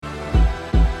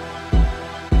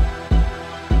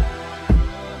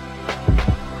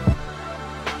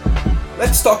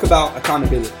let's talk about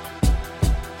accountability.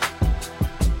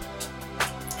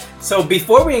 So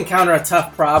before we encounter a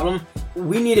tough problem,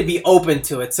 we need to be open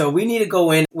to it. So we need to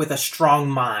go in with a strong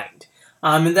mind.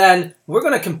 And then we're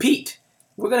going to compete.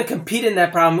 We're going to compete in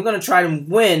that problem. We're going to try to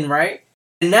win, right?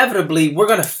 Inevitably, we're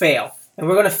going to fail. And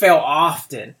we're going to fail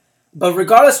often. But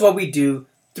regardless of what we do,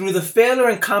 through the failure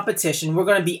and competition, we're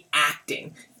going to be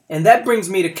acting. And that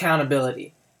brings me to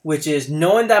accountability, which is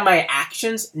knowing that my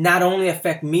actions not only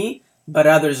affect me, but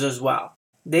others as well.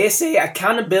 They say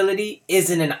accountability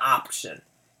isn't an option.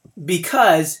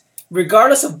 Because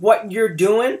regardless of what you're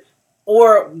doing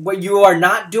or what you are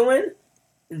not doing,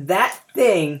 that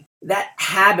thing, that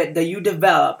habit that you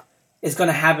develop is going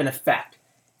to have an effect.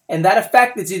 And that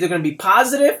effect is either going to be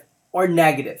positive or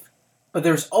negative. But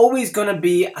there's always going to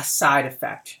be a side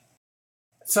effect.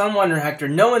 So I'm wondering, Hector,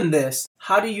 knowing this,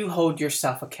 how do you hold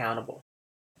yourself accountable?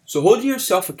 So holding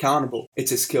yourself accountable,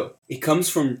 it's a skill. It comes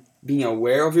from being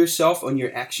aware of yourself and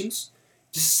your actions.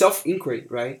 Just self-inquiry,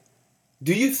 right?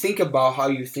 Do you think about how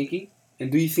you're thinking?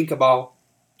 And do you think about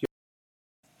your...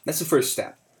 That's the first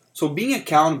step. So being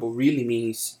accountable really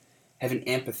means having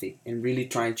empathy and really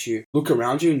trying to look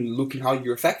around you and looking how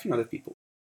you're affecting other people.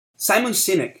 Simon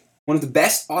Sinek, one of the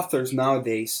best authors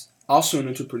nowadays, also an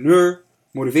entrepreneur,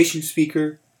 motivation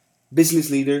speaker,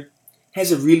 business leader,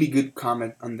 has a really good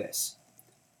comment on this.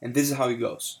 And this is how it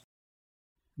goes.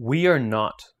 We are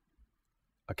not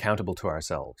accountable to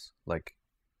ourselves.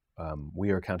 We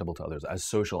are accountable to others. As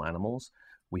social animals,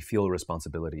 we feel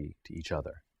responsibility to each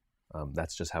other.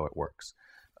 That's just how it works.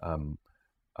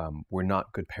 We're not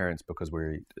good parents because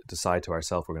we decide to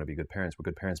ourselves we're going to be good parents. We're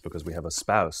good parents because we have a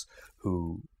spouse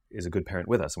who is a good parent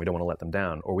with us and we don't want to let them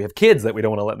down. Or we have kids that we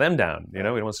don't want to let them down. We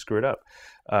don't want to screw it up.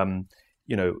 I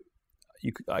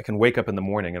can wake up in the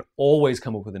morning and always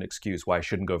come up with an excuse why I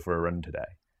shouldn't go for a run today.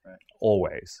 Right.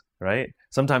 Always, right?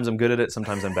 Sometimes I'm good at it,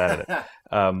 sometimes I'm bad at it.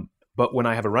 But when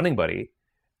I have a running buddy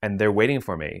and they're waiting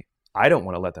for me, I don't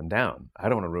want to let them down. I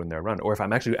don't want to ruin their run. Or if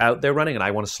I'm actually out there running and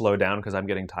I want to slow down because I'm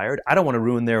getting tired, I don't want to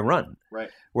ruin their run. Right.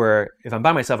 Where if I'm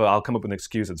by myself, I'll come up with an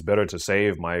excuse. It's better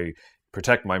to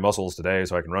protect my muscles today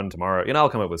so I can run tomorrow. I'll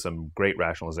come up with some great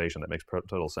rationalization that makes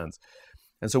total sense.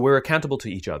 And so we're accountable to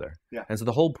each other. Yeah. And so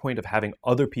the whole point of having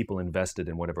other people invested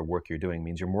in whatever work you're doing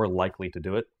means you're more likely to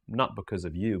do it, not because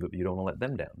of you, but you don't want to let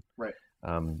them down. Right.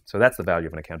 So that's the value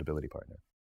of an accountability partner.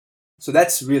 So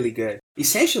that's really good.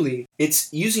 Essentially,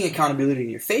 it's using accountability in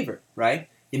your favor, right?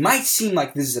 It might seem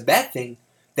like this is a bad thing,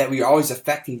 that we are always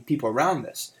affecting people around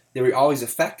us, that we're always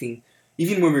affecting,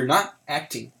 even when we're not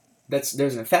acting, there's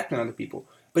an effect on other people.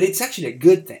 But it's actually a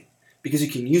good thing, because you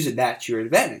can use that to your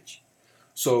advantage.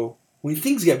 So when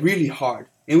things get really hard,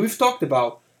 and we've talked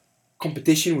about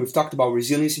competition, we've talked about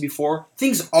resiliency before,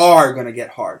 things are going to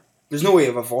get hard. There's no way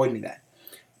of avoiding that.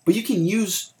 But you can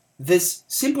use this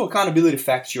simple accountability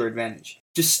fact to your advantage.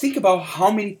 Just think about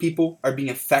how many people are being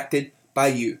affected by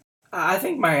you. I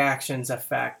think my actions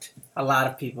affect a lot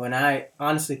of people, and I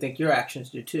honestly think your actions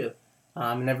do too,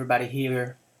 and everybody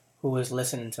here who is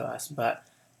listening to us. But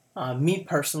me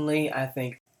personally, I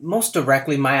think most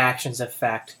directly my actions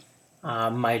affect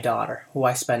my daughter, who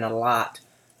I spend a lot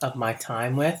of my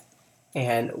time with.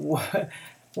 And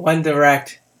one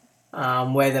direct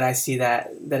way that I see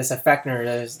that is affecting her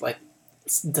is like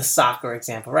the soccer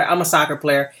example, right? I'm a soccer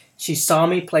player. She saw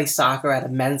me play soccer at a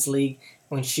men's league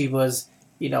when she was,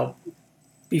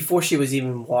 before she was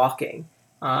even walking.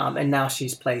 And now she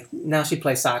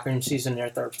plays soccer and she's in her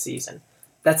third season.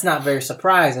 That's not very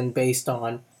surprising based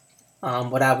on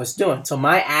what I was doing. So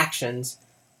my actions,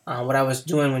 what I was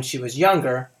doing when she was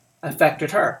younger,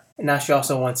 affected her. And now she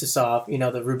also wants to solve, the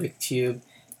Rubik's Cube,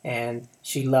 and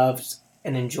she loves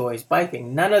and enjoys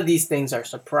biking. None of these things are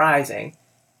surprising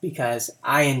because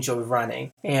I enjoy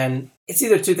running. And it's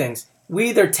either two things. We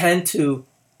either tend to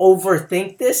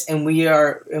overthink this and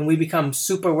we become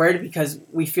super worried because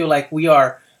we feel like we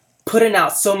are putting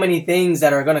out so many things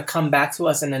that are going to come back to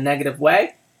us in a negative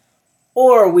way,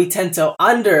 or we tend to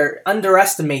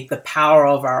underestimate the power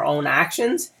of our own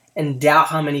actions and doubt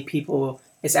how many people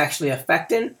it's actually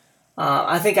affecting.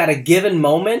 I think at a given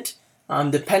moment,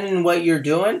 depending on what you're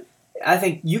doing, I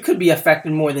think you could be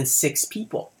affecting more than 6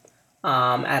 people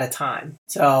at a time.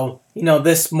 So,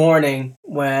 this morning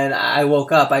when I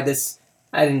woke up, I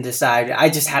didn't decide. I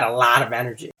just had a lot of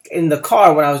energy. In the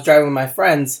car when I was driving my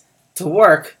friends to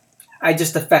work, I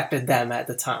just affected them at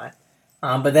the time.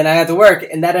 But then I had to work,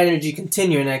 and that energy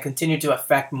continued, and I continued to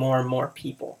affect more and more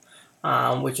people,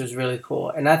 which was really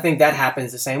cool. And I think that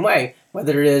happens the same way,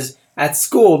 whether it is at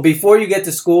school, before you get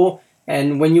to school,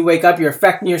 and when you wake up, you're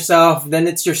affecting yourself. Then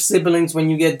it's your siblings when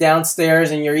you get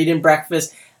downstairs and you're eating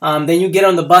breakfast. Then you get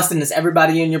on the bus and it's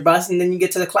everybody in your bus, and then you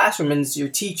get to the classroom and it's your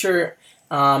teacher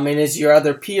and it's your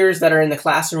other peers that are in the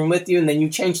classroom with you, and then you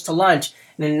change to lunch,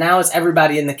 and then now it's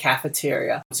everybody in the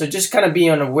cafeteria. So just kind of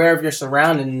being aware of your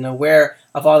surroundings and aware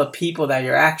of all the people that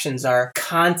your actions are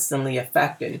constantly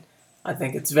affecting. I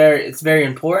think it's very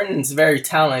important, and it's very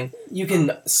telling. You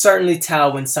can certainly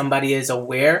tell when somebody is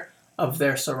aware of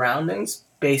their surroundings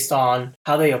based on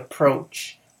how they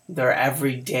approach their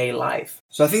everyday life.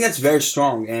 So I think that's very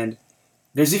strong, and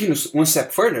there's even one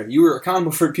step further. You are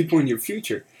accountable for people in your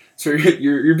future. So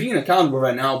you're being accountable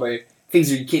right now by things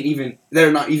that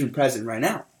are not even present right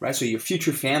now, right? So your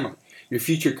future family, your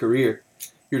future career,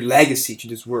 your legacy to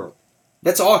this world.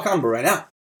 That's all accountable right now.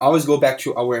 I always go back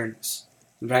to awareness,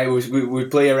 right? We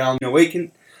play around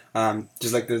Awaken,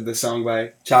 just like the song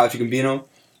by Childish Gambino,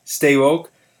 Stay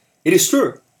Woke. It is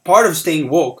true. Part of staying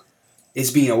woke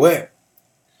is being aware.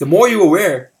 The more you're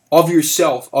aware of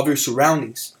yourself, of your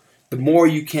surroundings, the more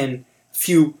you can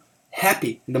feel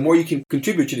happy, and the more you can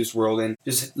contribute to this world and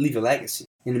just leave a legacy.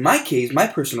 And in my case, my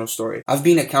personal story, I've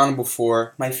been accountable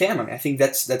for my family. I think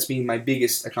that's been my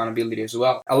biggest accountability as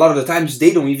well. A lot of the times,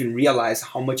 they don't even realize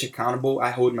how much accountable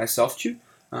I hold myself to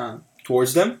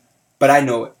towards them, but I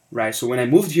know it, right? So when I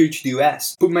moved here to the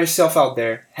US, put myself out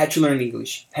there, had to learn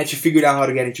English, had to figure out how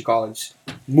to get into college,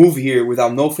 move here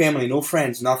without no family, no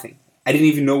friends, nothing. I didn't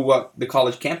even know what the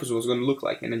college campus was going to look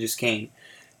like, and I just came.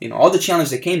 All the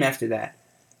challenges that came after that,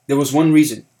 there was one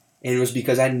reason, and it was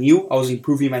because I knew I was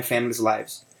improving my family's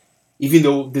lives. Even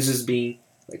though this has been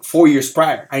like 4 years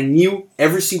prior, I knew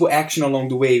every single action along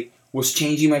the way was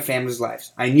changing my family's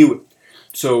lives. I knew it.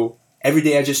 So every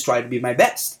day I just tried to be my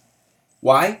best.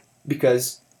 Why?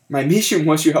 Because my mission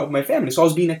was to help my family, so I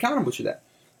was being accountable to that.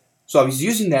 So I was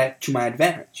using that to my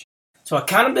advantage. So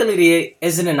accountability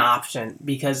isn't an option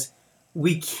because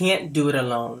we can't do it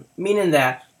alone, meaning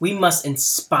that we must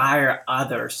inspire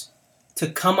others to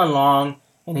come along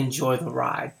and enjoy the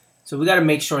ride. So we got to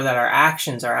make sure that our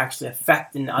actions are actually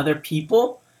affecting other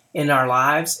people in our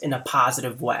lives in a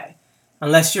positive way.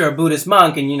 Unless you're a Buddhist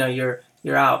monk and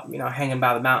you're out hanging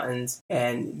by the mountains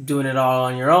and doing it all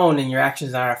on your own, and your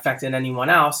actions aren't affecting anyone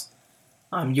else,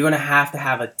 you're going to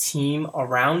have a team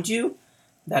around you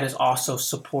that is also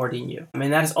supporting you.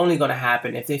 That is only going to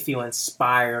happen if they feel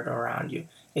inspired around you.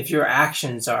 If your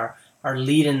actions are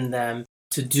leading them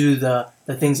to do the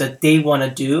things that they want to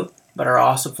do, but are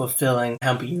also fulfilling,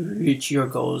 helping you reach your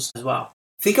goals as well.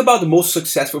 Think about the most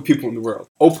successful people in the world.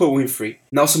 Oprah Winfrey,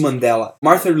 Nelson Mandela,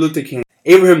 Martin Luther King,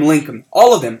 Abraham Lincoln,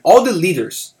 all of them, all the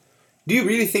leaders. Do you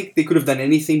really think they could have done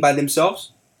anything by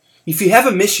themselves? If you have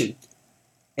a mission,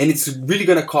 and it's really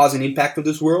going to cause an impact on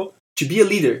this world, to be a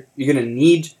leader, you're going to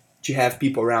need to have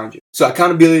people around you. So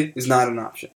accountability is not an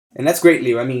option. And that's great,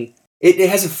 Leo. It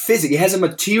has a physics, it has a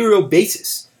material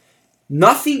basis.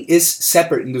 Nothing is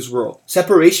separate in this world.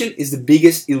 Separation is the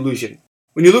biggest illusion.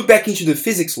 When you look back into the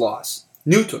physics laws,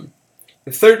 Newton,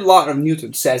 the third law of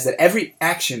Newton says that every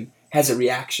action has a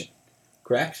reaction,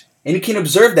 correct? And you can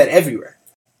observe that everywhere.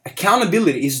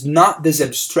 Accountability is not this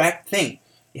abstract thing.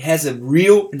 It has a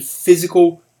real and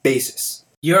physical basis.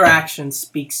 Your actions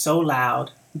speak so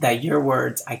loud that your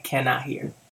words I cannot hear.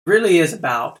 It really is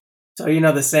about, so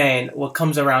the saying, what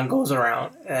comes around goes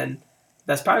around. And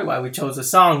that's probably why we chose the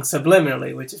song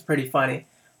subliminally, which is pretty funny.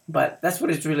 But that's what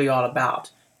it's really all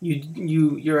about.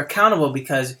 You're accountable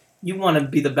because you want to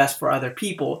be the best for other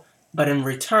people, but in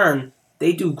return,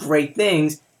 they do great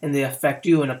things and they affect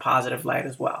you in a positive light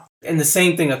as well. And the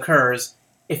same thing occurs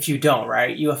if you don't,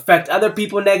 right? You affect other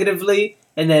people negatively,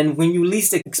 and then when you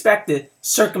least expect it,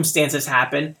 circumstances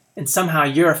happen, and somehow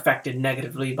you're affected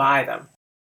negatively by them.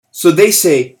 So they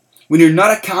say, when you're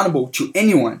not accountable to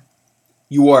anyone,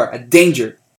 you are a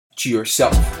danger to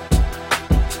yourself.